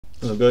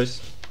Hello guys,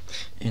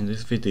 in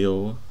this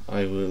video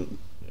I will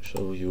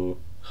show you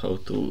how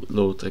to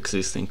load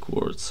existing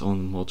worlds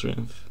on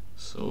Modrinth.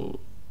 So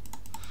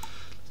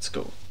let's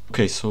go.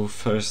 Okay, so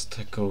first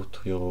go to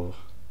your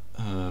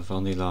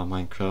vanilla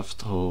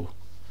Minecraft or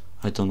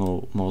I don't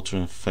know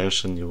Modrinth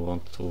version you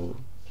want to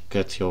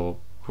get your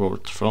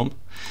world from.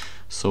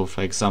 So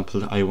for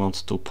example I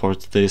want to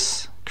port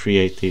this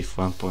creative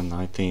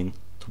 1.19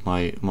 to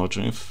my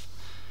Modrinth,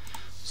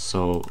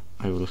 so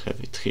I will have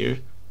it here.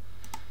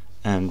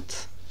 And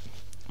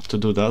to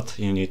do that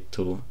you need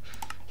to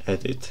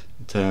edit,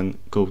 then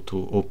go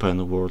to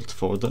open world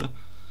folder,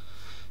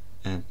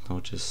 and now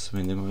just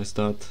minimize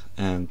that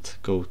and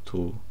go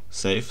to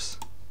saves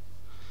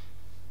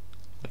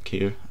like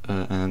here,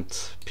 and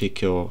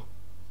pick your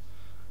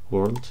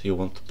world you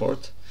want to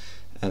port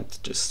and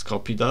just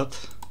copy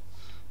that,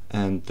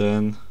 and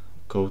then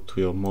go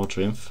to your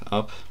Modrinth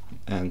app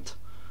and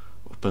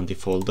open the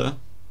folder,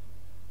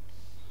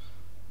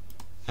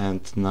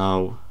 and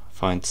now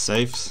find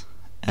saves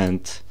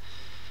and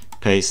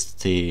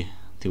paste the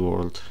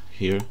world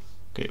here.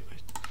 Okay,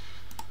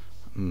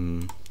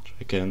 wait. Try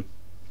again.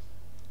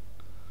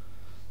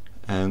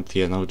 And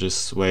yeah, now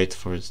just wait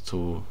for it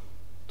to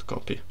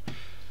copy.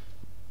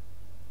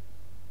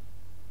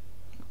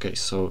 Okay,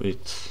 so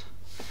it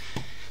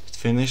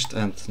finished,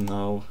 and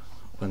now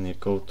when you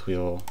go to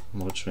your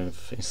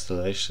Modrinth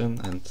installation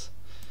and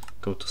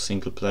go to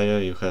single player,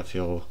 you have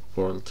your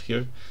world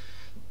here.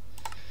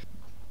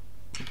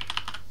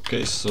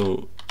 Okay,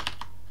 so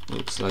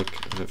looks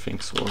like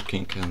everything's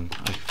working and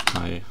I have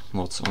my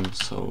mods on,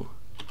 so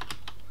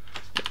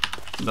yeah,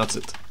 that's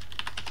it.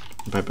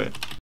 Bye bye.